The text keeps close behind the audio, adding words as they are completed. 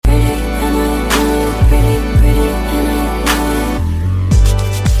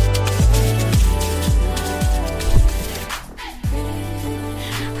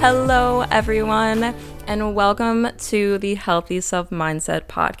Hello, everyone, and welcome to the Healthy Self Mindset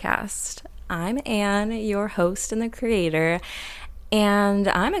podcast. I'm Anne, your host and the creator, and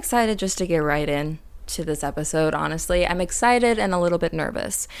I'm excited just to get right in to this episode, honestly. I'm excited and a little bit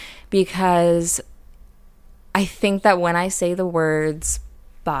nervous because I think that when I say the words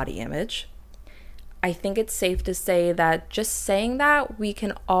body image, I think it's safe to say that just saying that, we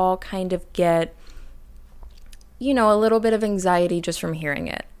can all kind of get, a little bit of anxiety just from hearing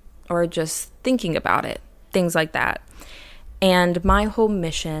it or just thinking about it, things like that. And my whole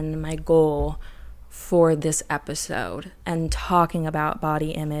mission, my goal for this episode and talking about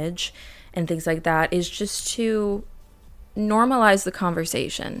body image and things like that is just to normalize the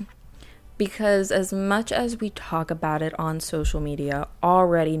conversation. Because as much as we talk about it on social media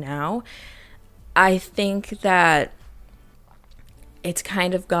already now, I think that it's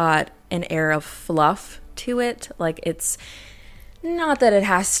kind of got an air of fluff to it. Like, it's not that it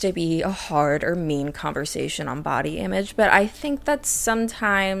has to be a hard or mean conversation on body image, but I think that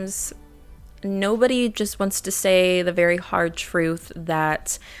sometimes nobody just wants to say the very hard truth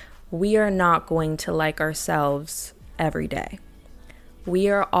that we are not going to like ourselves every day. We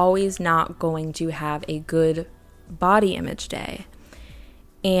are always not going to have a good body image day.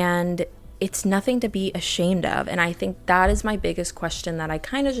 And it's nothing to be ashamed of. And I think that is my biggest question that I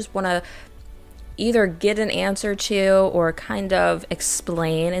kind of just want to either get an answer to or kind of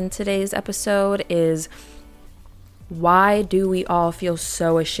explain in today's episode is, why do we all feel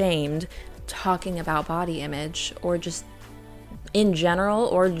so ashamed talking about body image, or just in general,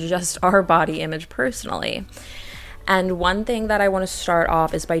 or just our body image personally? And one thing that I want to start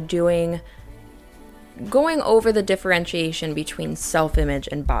off is by going over the differentiation between self-image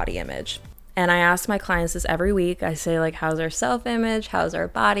and body image. And I ask my clients this every week. I say, like, how's our self-image? How's our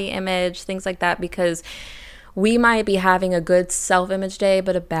body image? Things like that, because we might be having a good self-image day,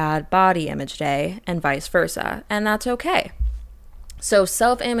 but a bad body image day, and vice versa. And that's okay. So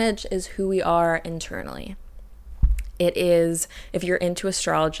self-image is who we are internally. It is, if you're into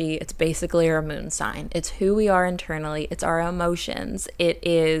astrology, it's basically our moon sign. It's who we are internally. It's our emotions. It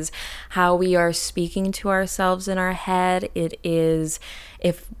is how we are speaking to ourselves in our head. It is,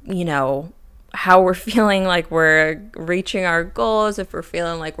 how we're feeling like we're reaching our goals, if we're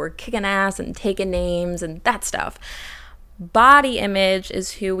feeling like we're kicking ass and taking names and that stuff. Body image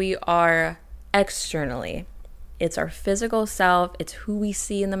is who we are externally. It's our physical self. It's who we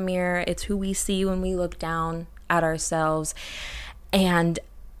see in the mirror. It's who we see when we look down at ourselves. And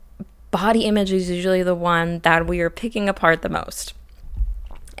body image is usually the one that we are picking apart the most.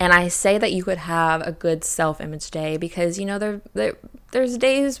 And I say that you could have a good self-image day because, there's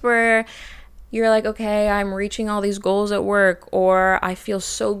days where you're like, okay, I'm reaching all these goals at work, or I feel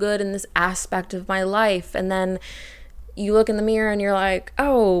so good in this aspect of my life. And then you look in the mirror and you're like,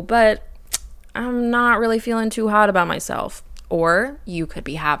 oh, but I'm not really feeling too hot about myself. Or you could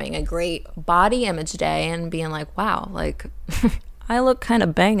be having a great body image day and being like, wow, like I look kind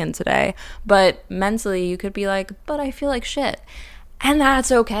of banging today. But mentally you could be like, but I feel like shit. And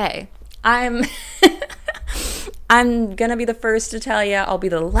that's okay. I'm gonna be the first to tell you, I'll be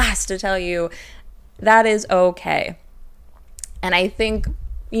the last to tell you, that is okay. And I think,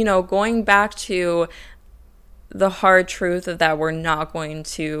 going back to the hard truth of that we're not going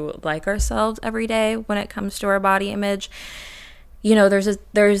to like ourselves every day when it comes to our body image,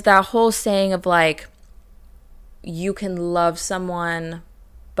 there's that whole saying of like, you can love someone,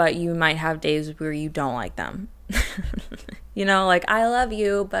 but you might have days where you don't like them. Like, I love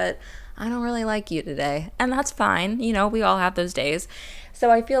you, but I don't really like you today. And that's fine. We all have those days. So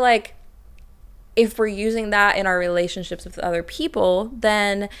I feel like if we're using that in our relationships with other people,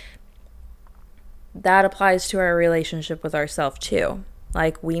 then that applies to our relationship with ourselves too.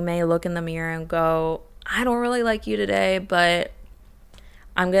 Like, we may look in the mirror and go, I don't really like you today, but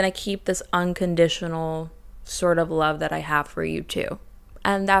I'm going to keep this unconditional sort of love that I have for you too.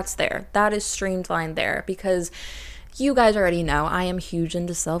 And that's there. That is streamlined there, because you guys already know I am huge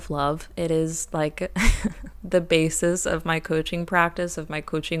into self-love. It is like the basis of my coaching practice, of my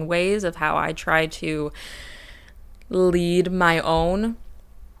coaching ways, of how I try to lead my own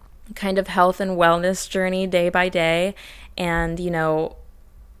kind of health and wellness journey day by day. And,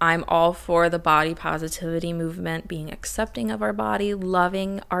 I'm all for the body positivity movement, being accepting of our body,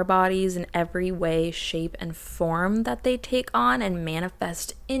 loving our bodies in every way, shape, and form that they take on and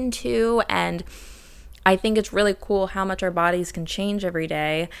manifest into. And I think it's really cool how much our bodies can change every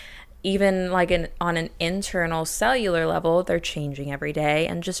day. Even like on an internal cellular level, they're changing every day.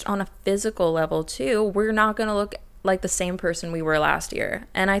 And just on a physical level too, we're not going to look like the same person we were last year.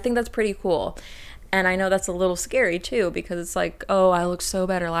 And I think that's pretty cool. And I know that's a little scary too, because it's like, oh, I looked so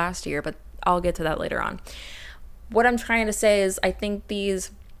better last year, but I'll get to that later on. What I'm trying to say is I think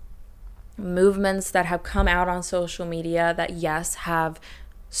these movements that have come out on social media that, yes, have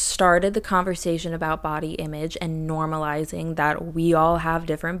started the conversation about body image and normalizing that we all have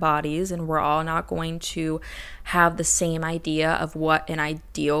different bodies and we're all not going to have the same idea of what an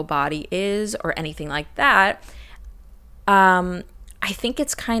ideal body is or anything like that. I think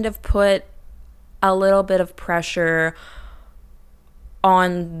it's kind of put a little bit of pressure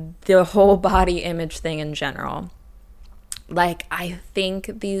on the whole body image thing in general. Like, I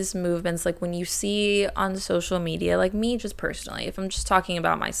think these movements, like when you see on social media, like me just personally, if I'm just talking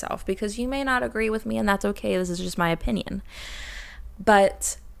about myself, because you may not agree with me and that's okay, this is just my opinion.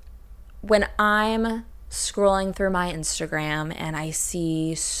 But when I'm scrolling through my Instagram and I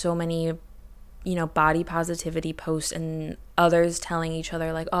see so many, body positivity posts and others telling each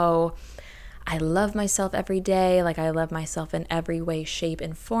other like, oh, I love myself every day. Like, I love myself in every way, shape,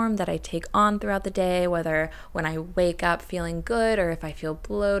 and form that I take on throughout the day, whether when I wake up feeling good or if I feel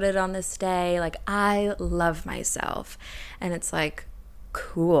bloated on this day. Like, I love myself. And it's like,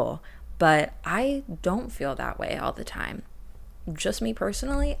 cool. But I don't feel that way all the time. Just me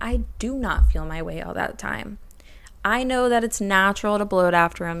personally, I do not feel my way all that time. I know that it's natural to bloat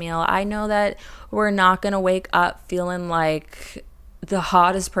after a meal. I know that we're not going to wake up feeling like the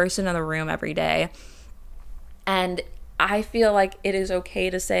hottest person in the room every day. And I feel like it is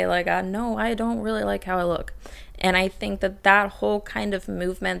okay to say like, no, I don't really like how I look. And I think that whole kind of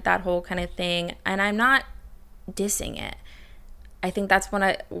movement, that whole kind of thing, and I'm not dissing it. I think that's what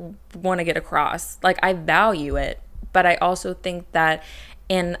I want to get across. Like, I value it, but I also think that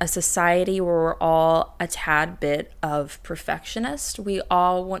in a society where we're all a tad bit of perfectionist, we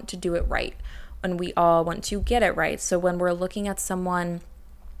all want to do it right. And we all want to get it right. So when we're looking at someone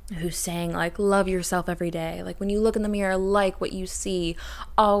who's saying like, love yourself every day, like when you look in the mirror, like what you see,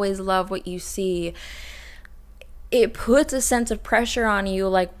 always love what you see, it puts a sense of pressure on you.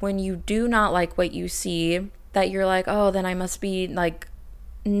 Like when you do not like what you see, that you're like, oh, then I must be like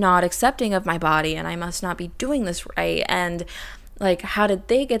not accepting of my body and I must not be doing this right. And like, how did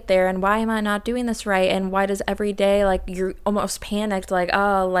they get there and why am I not doing this right? And why does every day, like, you're almost panicked, like,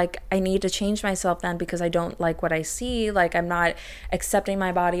 oh, like, I need to change myself then because I don't like what I see. Like, I'm not accepting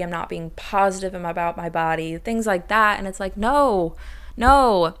my body. I'm not being positive about my body, things like that. And it's like, no,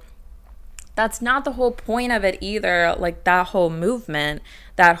 that's not the whole point of it either. Like, that whole movement,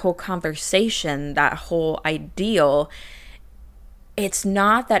 that whole conversation, that whole ideal, it's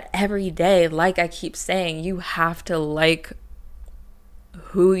not that every day, like I keep saying, you have to like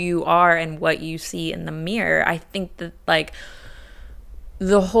who you are and what you see in the mirror. I think that like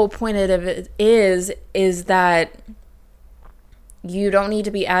the whole point of it is that you don't need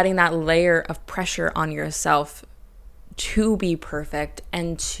to be adding that layer of pressure on yourself to be perfect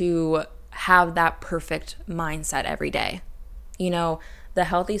and to have that perfect mindset every day. The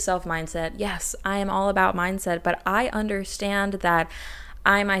healthy self mindset, yes, I am all about mindset, but I understand that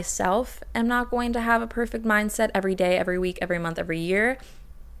I myself am not going to have a perfect mindset every day, every week, every month, every year.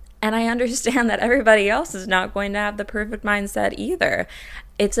 And I understand that everybody else is not going to have the perfect mindset either.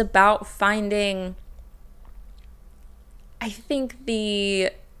 It's about finding, I think,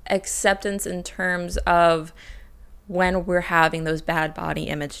 the acceptance in terms of when we're having those bad body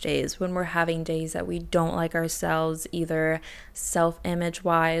image days, when we're having days that we don't like ourselves, either self-image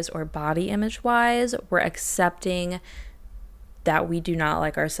wise or body image wise, we're accepting that we do not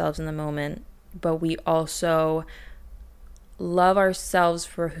like ourselves in the moment, but we also love ourselves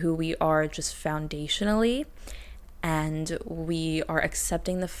for who we are just foundationally, and we are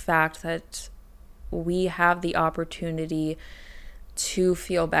accepting the fact that we have the opportunity to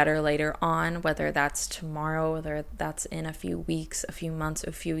feel better later on, whether that's tomorrow, whether that's in a few weeks, a few months,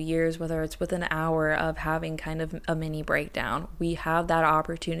 a few years, whether it's within an hour of having kind of a mini breakdown. We have that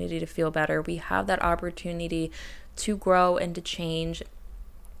opportunity to feel better. We have that opportunity to grow and to change.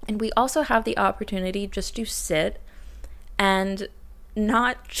 And we also have the opportunity just to sit and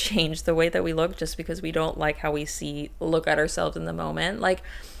not change the way that we look just because we don't like how we look at ourselves in the moment. Like,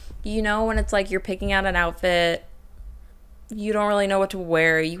 when it's like you're picking out an outfit, you don't really know what to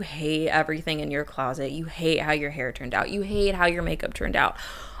wear. You hate everything in your closet. You hate how your hair turned out. You hate how your makeup turned out.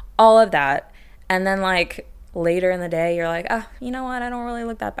 All of that. And then like later in the day, you're like, you know what? I don't really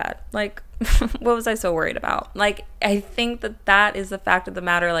look that bad. Like, what was I so worried about? Like, I think that is the fact of the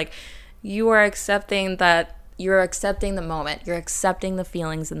matter. Like, you are accepting that you're accepting the moment. You're accepting the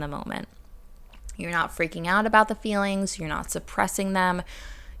feelings in the moment. You're not freaking out about the feelings. You're not suppressing them.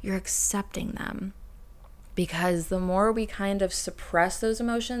 You're accepting them. because the more we kind of suppress those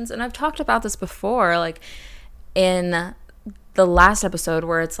emotions, and I've talked about this before, like in the last episode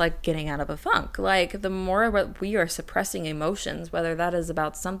where it's like getting out of a funk, like the more we are suppressing emotions, whether that is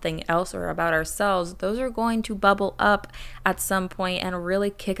about something else or about ourselves, those are going to bubble up at some point and really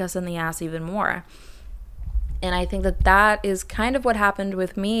kick us in the ass even more. And I think that is kind of what happened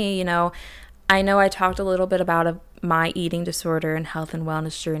with me. I know I talked a little bit about my eating disorder and health and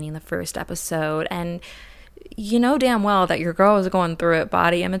wellness journey in the first episode, and you know damn well that your girl was going through it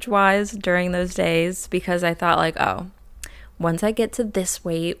body image wise during those days, because I thought like, oh, once I get to this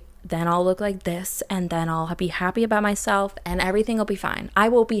weight, then I'll look like this, and then I'll be happy about myself and everything will be fine. I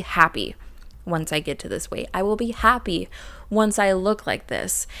will be happy once I get to this weight. I will be happy once I look like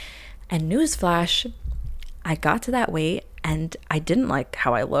this. And newsflash, I got to that weight and I didn't like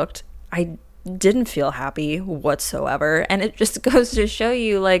how I looked. I didn't feel happy whatsoever. And it just goes to show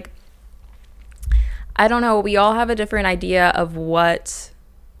you, like, I don't know, we all have a different idea of what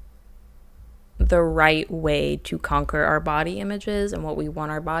the right way to conquer our body images and what we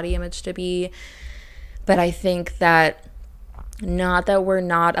want our body image to be. But I think that not that we're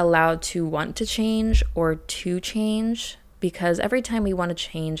not allowed to want to change or to change, because every time we want to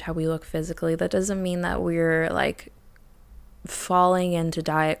change how we look physically, that doesn't mean that we're like falling into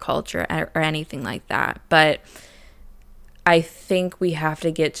diet culture or anything like that. But I think we have to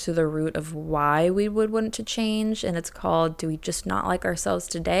get to the root of why we would want to change, and it's called, do we just not like ourselves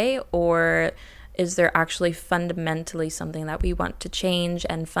today, or is there actually fundamentally something that we want to change?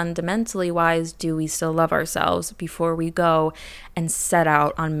 And fundamentally wise, do we still love ourselves before we go and set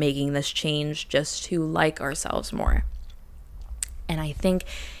out on making this change just to like ourselves more? And I think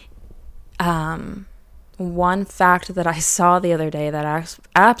one fact that I saw the other day that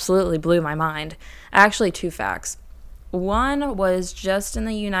absolutely blew my mind, actually two facts. One was just in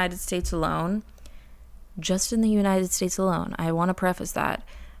the United States alone, I want to preface that,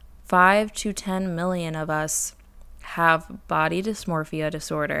 5 to 10 million of us have body dysmorphia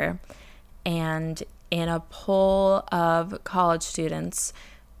disorder. And in a poll of college students,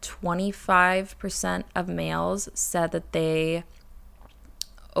 25% of males said that they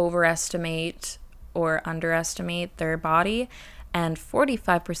overestimate or underestimate their body, and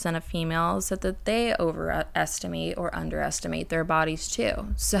 45% of females said that they overestimate or underestimate their bodies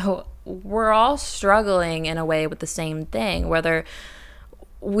too. So we're all struggling in a way with the same thing, whether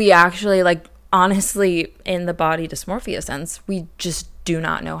we actually, like, honestly, in the body dysmorphia sense, we just do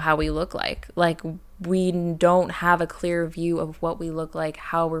not know how we look like. Like, we don't have a clear view of what we look like,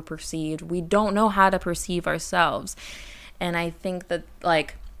 how we're perceived. We don't know how to perceive ourselves. And I think that,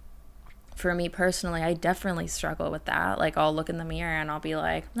 like, for me personally, I definitely struggle with that. Like, I'll look in the mirror and I'll be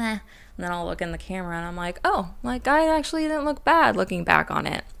like, nah. And then I'll look in the camera and I'm like, oh, like, I actually didn't look bad looking back on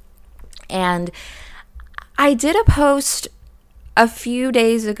it. And I did a post a few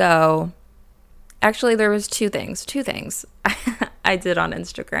days ago. Actually, there was two things I did on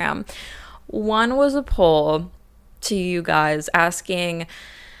Instagram. One was a poll to you guys asking,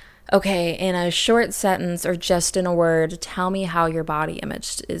 okay, in a short sentence or just in a word, tell me how your body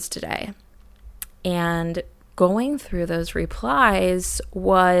image is today. And going through those replies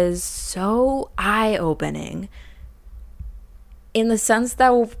was so eye-opening, in the sense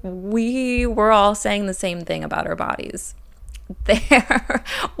that we were all saying the same thing about our bodies. There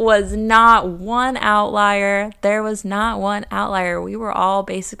was not one outlier. We were all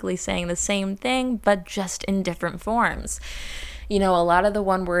basically saying the same thing, but just in different forms. A lot of the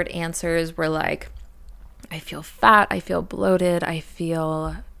one-word answers were like, I feel fat, I feel bloated, I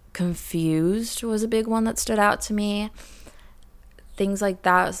feel confused was a big one that stood out to me. Things like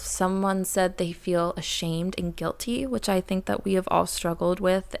that. Someone said they feel ashamed and guilty, which I think that we have all struggled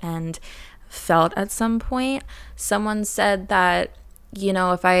with and felt at some point. Someone said that,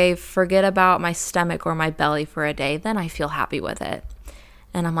 if I forget about my stomach or my belly for a day, then I feel happy with it.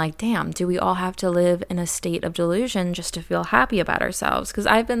 And I'm like, damn, do we all have to live in a state of delusion just to feel happy about ourselves? Because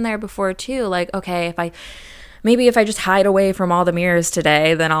I've been there before too. Like, okay, if I just hide away from all the mirrors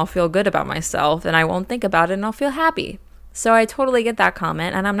today, then I'll feel good about myself and I won't think about it and I'll feel happy. So I totally get that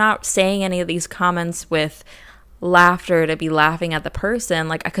comment. And I'm not saying any of these comments with laughter to be laughing at the person,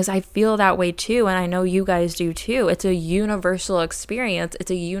 like, because I feel that way too, and I know you guys do too. It's a universal experience.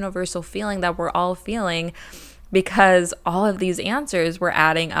 It's a universal feeling that we're all feeling, because all of these answers were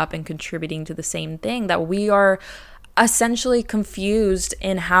adding up and contributing to the same thing, that we are essentially confused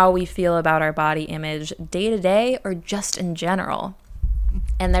in how we feel about our body image day to day or just in general.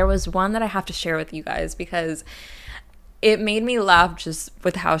 And there was one that I have to share with you guys, because it made me laugh just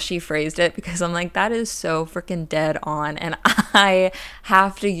with how she phrased it, because I'm like, that is so freaking dead on. And I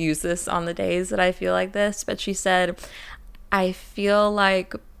have to use this on the days that I feel like this. But she said, I feel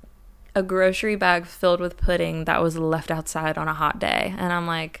like a grocery bag filled with pudding that was left outside on a hot day. And I'm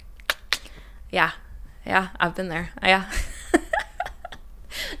like, yeah, I've been there. Yeah.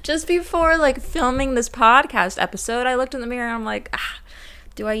 Just before like filming this podcast episode, I looked in the mirror and I'm like,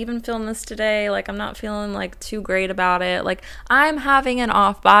 do I even film this today? Like, I'm not feeling like too great about it. Like, I'm having an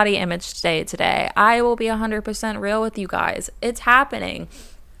off body image today. I will be 100% real with you guys. It's happening.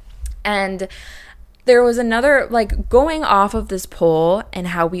 And there was another, like, going off of this poll and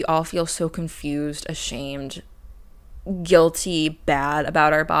how we all feel so confused, ashamed, guilty, bad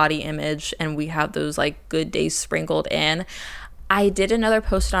about our body image, and we have those like good days sprinkled in. I did another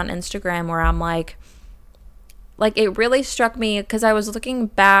post on Instagram where I'm like it really struck me, because I was looking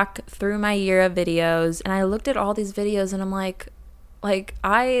back through my year of videos and I looked at all these videos and I'm like,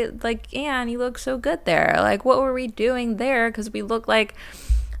 Anne, you look so good there. Like, what were we doing there? Because we look like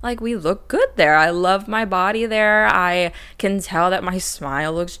we look good there. I love my body there. I can tell that my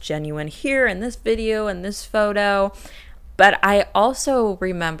smile looks genuine here in this video and this photo. But I also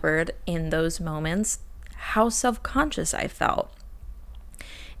remembered in those moments how self-conscious I felt.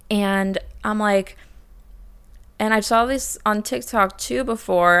 And I'm like, and I saw this on TikTok too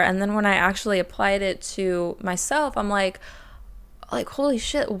before, and then when I actually applied it to myself, I'm like holy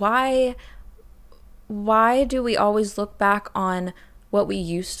shit, why do we always look back on what we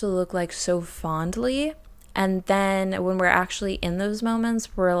used to look like so fondly, and then when we're actually in those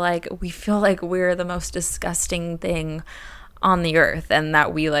moments, we feel like we're the most disgusting thing on the earth, and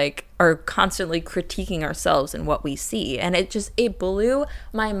that we like are constantly critiquing ourselves and what we see. And it blew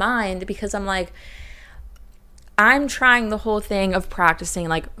my mind, because I'm like, I'm trying the whole thing of practicing,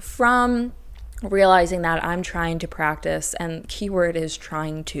 like from realizing that I'm trying to practice, and keyword is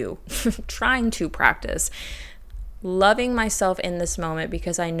trying to practice loving myself in this moment,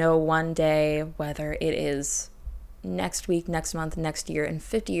 because I know one day, whether it is next week, next month, next year, in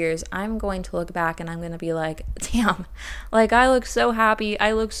 50 years, I'm going to look back and I'm going to be like, damn, like I look so happy,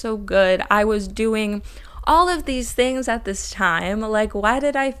 I look so good, I was doing all of these things at this time. Like,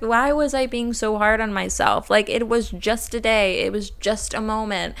 why was I being so hard on myself? Like, it was just a day, it was just a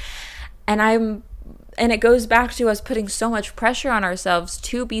moment. And it goes back to us putting so much pressure on ourselves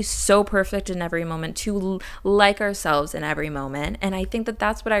to be so perfect in every moment, to like ourselves in every moment. And I think that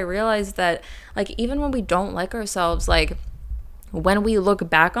that's what I realized, that like, even when we don't like ourselves, like when we look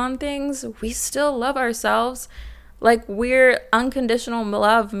back on things, we still love ourselves. Like, unconditional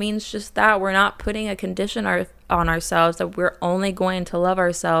love means just that. We're not putting a condition on ourselves, that we're only going to love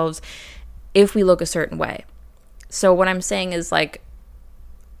ourselves if we look a certain way. So what I'm saying is, like,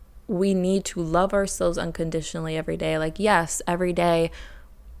 we need to love ourselves unconditionally every day. Like, yes, every day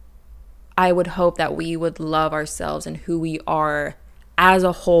I would hope that we would love ourselves and who we are as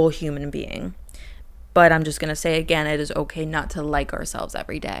a whole human being. But I'm just going to say again, it is okay not to like ourselves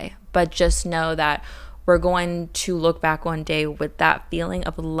every day. But just know that we're going to look back one day with that feeling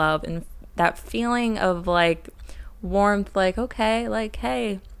of love and that feeling of like warmth, like, okay, like,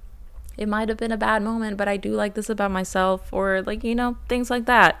 hey, it might have been a bad moment, but I do like this about myself, or like, things like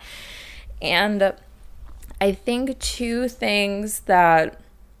that. And I think two things that,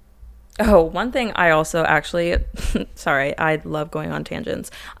 one thing I also actually, sorry, I love going on tangents.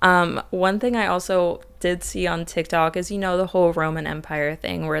 One thing I also did see on TikTok is, the whole Roman Empire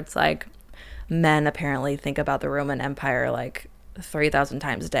thing, where it's like, men apparently think about the Roman Empire like 3,000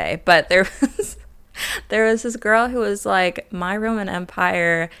 times a day. But there was this girl who was like, my Roman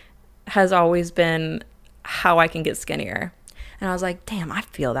Empire has always been how I can get skinnier. And I was like, damn, I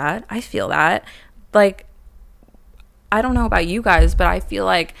feel that. Like, I don't know about you guys, but I feel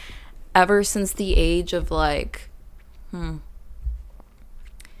like ever since the age of like, I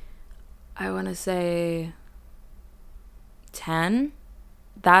want to say 10,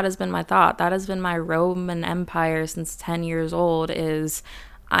 that has been my thought. That has been my Roman Empire since 10 years old, is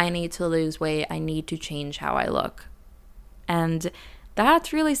I need to lose weight. I need to change how I look. And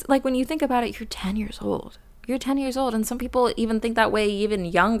that's really, like, when you think about it, you're 10 years old. And some people even think that way even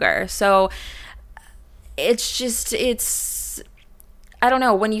younger. So it's I don't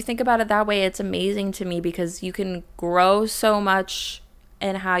know. When you think about it that way, it's amazing to me, because you can grow so much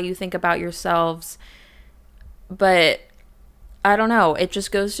in how you think about yourselves. But I don't know. It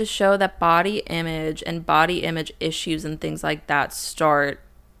just goes to show that body image and body image issues and things like that start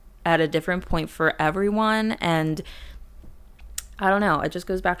at a different point for everyone. And I don't know. It just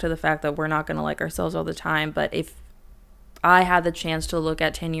goes back to the fact that we're not going to like ourselves all the time. But if I had the chance to look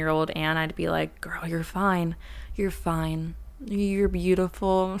at 10-year-old Anne, I'd be like, girl, you're fine. You're fine. You're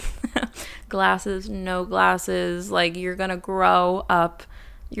beautiful. Glasses, no glasses. Like, you're going to grow up.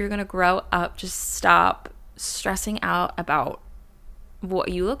 You're going to grow up. Just stop stressing out about what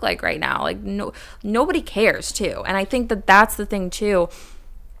you look like right now. Like, nobody cares, too. And I think that that's the thing, too.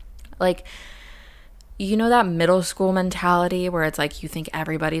 Like, you know that middle school mentality where it's like you think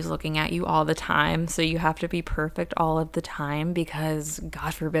everybody's looking at you all the time, so you have to be perfect all of the time because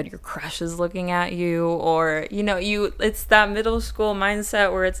God forbid your crush is looking at you, or it's that middle school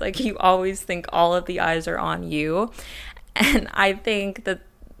mindset where it's like you always think all of the eyes are on you. And I think that,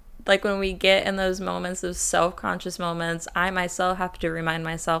 like, when we get in those moments, those self-conscious moments, I myself have to remind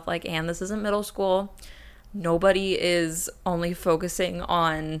myself, like, and this isn't middle school. Nobody is only focusing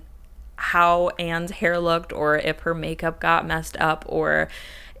on how Anne's hair looked, or if her makeup got messed up, or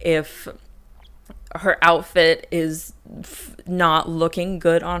if her outfit is not looking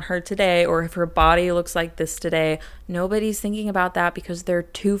good on her today, or if her body looks like this today. Nobody's thinking about that because they're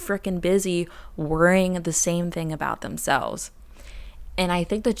too freaking busy worrying the same thing about themselves. And I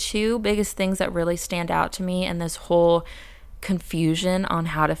think the two biggest things that really stand out to me in this whole confusion on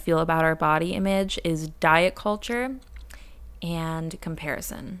how to feel about our body image is diet culture and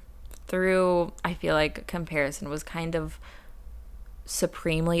comparison. I feel like comparison was kind of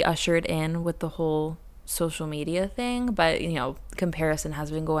supremely ushered in with the whole social media thing, but comparison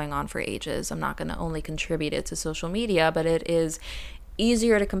has been going on for ages. I'm not going to only contribute it to social media, but it is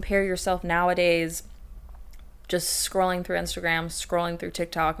easier to compare yourself nowadays just scrolling through Instagram, scrolling through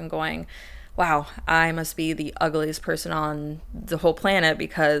TikTok and going, wow, I must be the ugliest person on the whole planet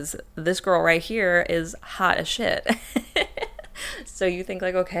because this girl right here is hot as shit. So you think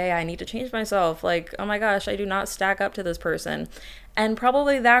like, okay, I need to change myself. Like, oh my gosh, I do not stack up to this person. And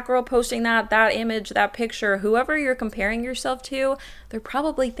probably that girl posting that image, that picture, whoever you're comparing yourself to, they're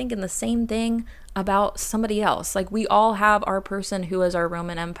probably thinking the same thing about somebody else. Like, we all have our person who is our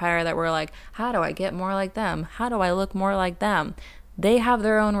Roman Empire that we're like, how do I get more like them? How do I look more like them? They have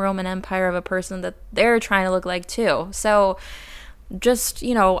their own Roman Empire of a person that they're trying to look like too. So just,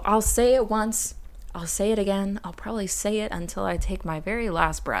 I'll say it once. I'll say it again. I'll probably say it until I take my very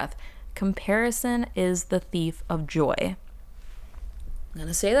last breath. Comparison is the thief of joy. I'm going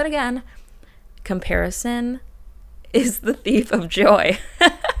to say that again. Comparison is the thief of joy.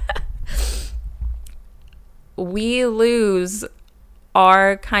 We lose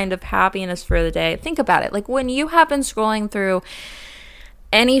our kind of happiness for the day. Think about it. Like, when you have been scrolling through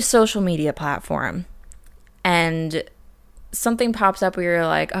any social media platform and something pops up where you're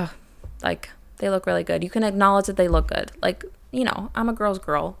like, oh, like, they look really good. You can acknowledge that they look good. Like, I'm a girl's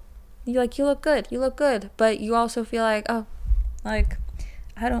girl. You look good. But you also feel like, oh, like,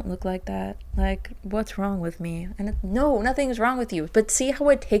 I don't look like that. Like, what's wrong with me? And no, nothing's wrong with you. But see how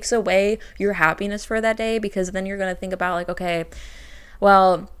it takes away your happiness for that day? Because then you're going to think about, like, okay,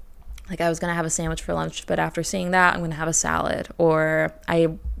 well, like, I was going to have a sandwich for lunch, but after seeing that, I'm going to have a salad. Or I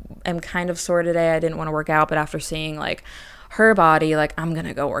am kind of sore today. I didn't want to work out, but after seeing, like, her body, like, I'm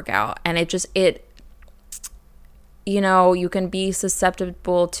gonna go work out. And you can be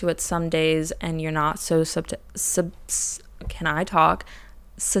susceptible to it some days, and you're not so susceptible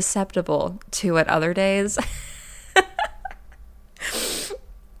to it other days.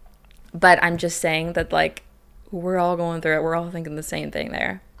 But I'm just saying that, like, we're all going through it. We're all thinking the same thing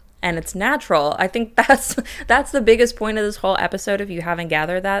there. And it's natural. I think that's the biggest point of this whole episode, if you haven't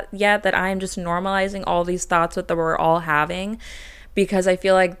gathered that yet, that I'm just normalizing all these thoughts that we're all having, because I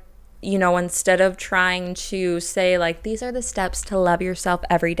feel like, instead of trying to say, like, these are the steps to love yourself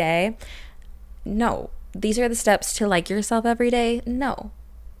every day. No. These are the steps to like yourself every day. No.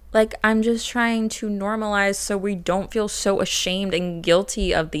 Like, I'm just trying to normalize so we don't feel so ashamed and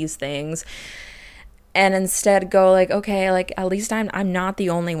guilty of these things. And instead go like, okay, like, at least I'm not the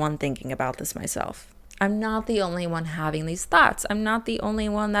only one thinking about this myself. I'm not the only one having these thoughts. I'm not the only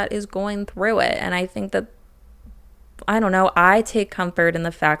one that is going through it. And I think that, I don't know, I take comfort in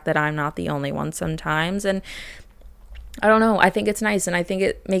the fact that I'm not the only one sometimes. And I don't know, I think it's nice. And I think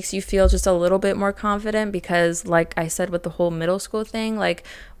it makes you feel just a little bit more confident because, like I said, with the whole middle school thing, like,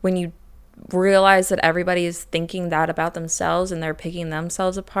 when you realize that everybody is thinking that about themselves and they're picking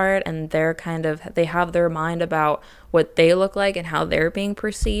themselves apart and they have their mind about what they look like and how they're being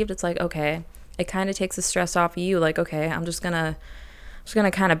perceived, it's like, okay, it kind of takes the stress off of you. Like, okay, I'm just gonna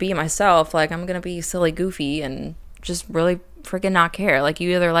kind of be myself. Like, I'm gonna be silly, goofy, and just really freaking not care. Like,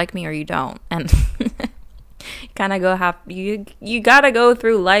 you either like me or you don't. And you gotta go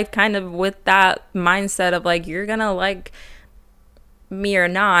through life kind of with that mindset of, like, you're gonna like me or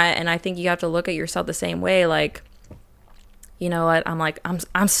not. And I think you have to look at yourself the same way. Like, you know what,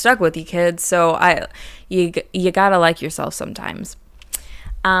 I'm stuck with you kids, so you gotta like yourself sometimes.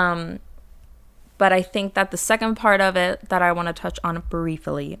 But I think that the second part of it that I want to touch on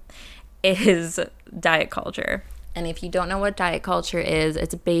briefly is diet culture. And if you don't know what diet culture is,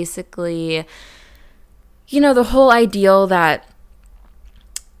 it's basically, the whole ideal that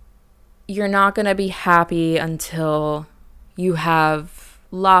you're not going to be happy until you have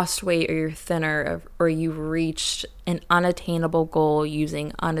lost weight or you're thinner or you've reached an unattainable goal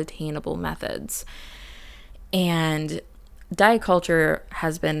using unattainable methods. And diet culture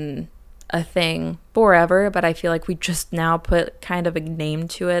has been a thing forever, but I feel like we just now put kind of a name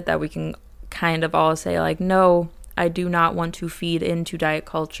to it that we can kind of all say like, no, I do not want to feed into diet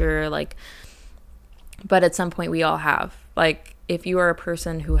culture. Like, but at some point we all have. Like, if you are a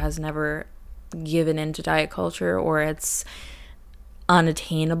person who has never given into diet culture, or its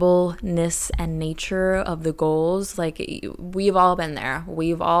unattainableness and nature of the goals, like, we've all been there.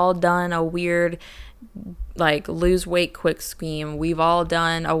 We've all done a weird, like, lose weight quick scheme. We've all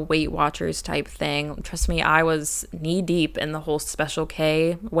done a Weight Watchers type thing. Trust me, I was knee deep in the whole Special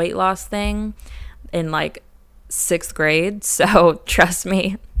K weight loss thing in like 6th grade. So trust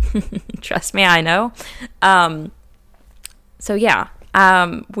me, I know. So yeah,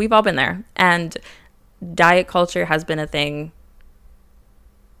 we've all been there, and diet culture has been a thing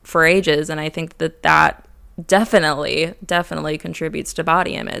for ages. And I think that definitely contributes to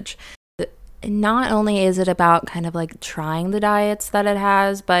body image. Not only is it about kind of like trying the diets that it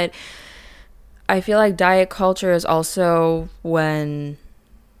has, but I feel like diet culture is also when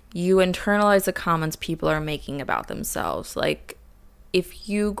you internalize the comments people are making about themselves. Like, if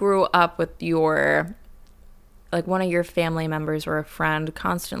you grew up with one of your family members or a friend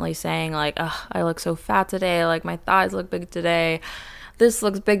constantly saying like, "Ugh, I look so fat today, like my thighs look big today, this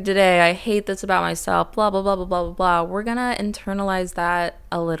looks big today, I hate this about myself, blah, blah, blah, blah, blah, blah, blah," we're gonna internalize that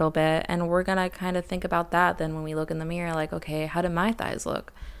a little bit, and we're gonna kind of think about that then when we look in the mirror, like, okay, how do my thighs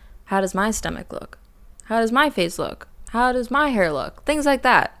look? How does my stomach look? How does my face look? How does my hair look? Things like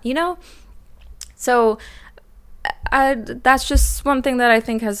that, So that's just one thing that I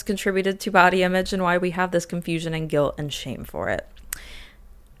think has contributed to body image and why we have this confusion and guilt and shame for it.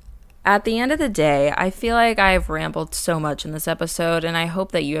 At the end of the day, I feel like I've rambled so much in this episode, and I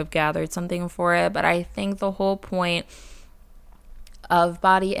hope that you have gathered something for it. But I think the whole point of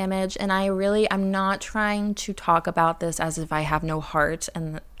body image, and I'm not trying to talk about this as if I have no heart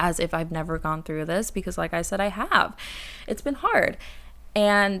and as if I've never gone through this, because like I said, I have. It's been hard.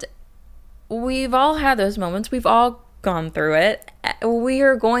 And we've all had those moments. We've all gone through it. We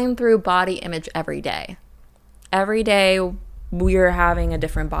are going through body image every day. Every day we're having a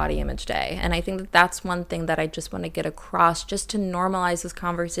different body image day. And I think that that's one thing that I just want to get across, just to normalize this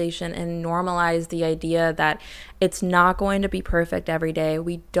conversation and normalize the idea that it's not going to be perfect every day.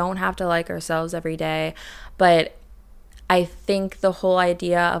 We don't have to like ourselves every day. But I think the whole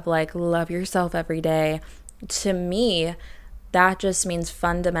idea of like, love yourself every day, to me, that just means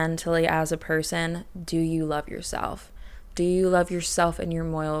fundamentally as a person, do you love yourself? Do you love yourself and your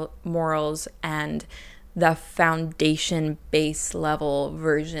morals and the foundation base level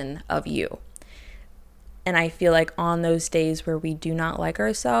version of you? And I feel like on those days where we do not like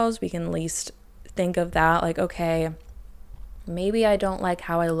ourselves, we can at least think of that, like, okay, maybe I don't like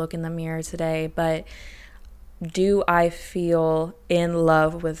how I look in the mirror today, but do I feel in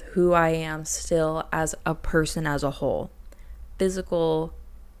love with who I am still as a person as a whole? Physical,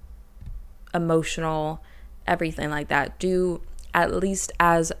 emotional, everything like that. Do, at least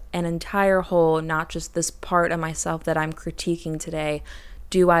as an entire whole, not just this part of myself that I'm critiquing today,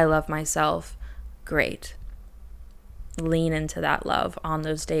 do I love myself? Great. Lean into that love on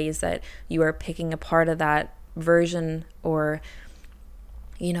those days that you are picking a part of that version or,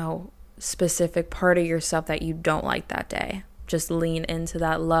 specific part of yourself that you don't like that day. Just lean into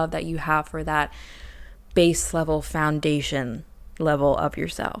that love that you have for that base level, foundation level of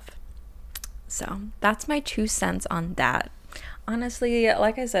yourself. So that's my 2 cents on that. Honestly,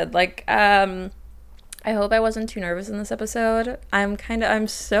 like I said, I hope I wasn't too nervous in this episode. I'm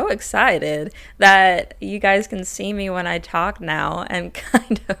so excited that you guys can see me when I talk now, and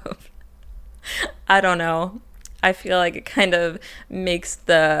kind of, I don't know, I feel like it kind of makes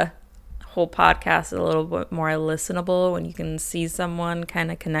the whole podcast a little bit more listenable when you can see someone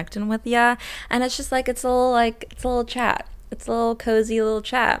kind of connecting with you. And it's just like, it's a little chat. It's a little cozy little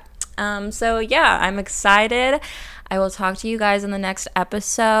chat. So yeah, I'm excited. I will talk to you guys in the next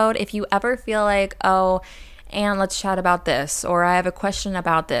episode. If you ever feel like, oh, and let's chat about this, or I have a question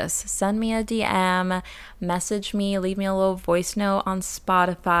about this, send me a DM, message me, leave me a little voice note on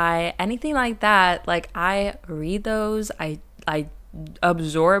Spotify, anything like that. Like, I read those. I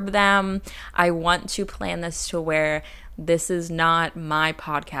absorb them. I want to plan this to where this is not my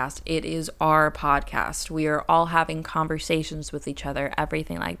podcast. It is our podcast. We are all having conversations with each other,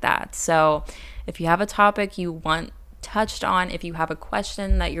 everything like that. So if you have a topic you want touched on, if you have a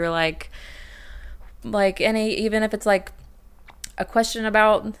question that you're like any, even if it's like a question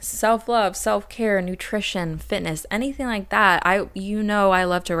about self-love, self-care, nutrition, fitness, anything like that, I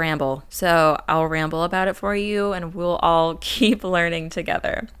love to ramble. So I'll ramble about it for you and we'll all keep learning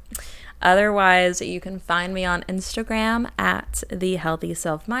together. Otherwise, you can find me on Instagram at The Healthy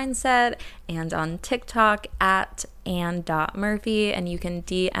Self Mindset and on TikTok at Ann.Murphy, and you can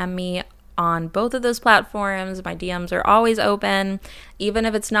DM me on both of those platforms. My DMs are always open. Even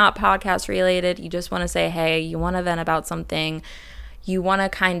if it's not podcast related, you just want to say, hey, you want to vent about something, you want to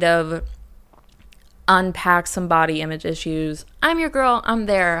kind of unpack some body image issues, I'm your girl. I'm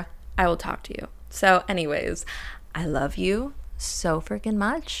there. I will talk to you. So anyways, I love you so freaking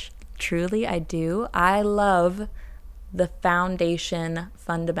much. Truly, I do. I love the foundation,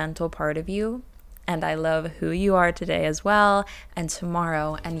 fundamental part of you. And I love who you are today as well, and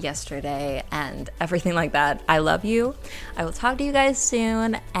tomorrow, and yesterday, and everything like that. I love you. I will talk to you guys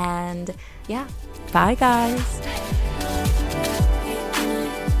soon. And yeah, bye guys.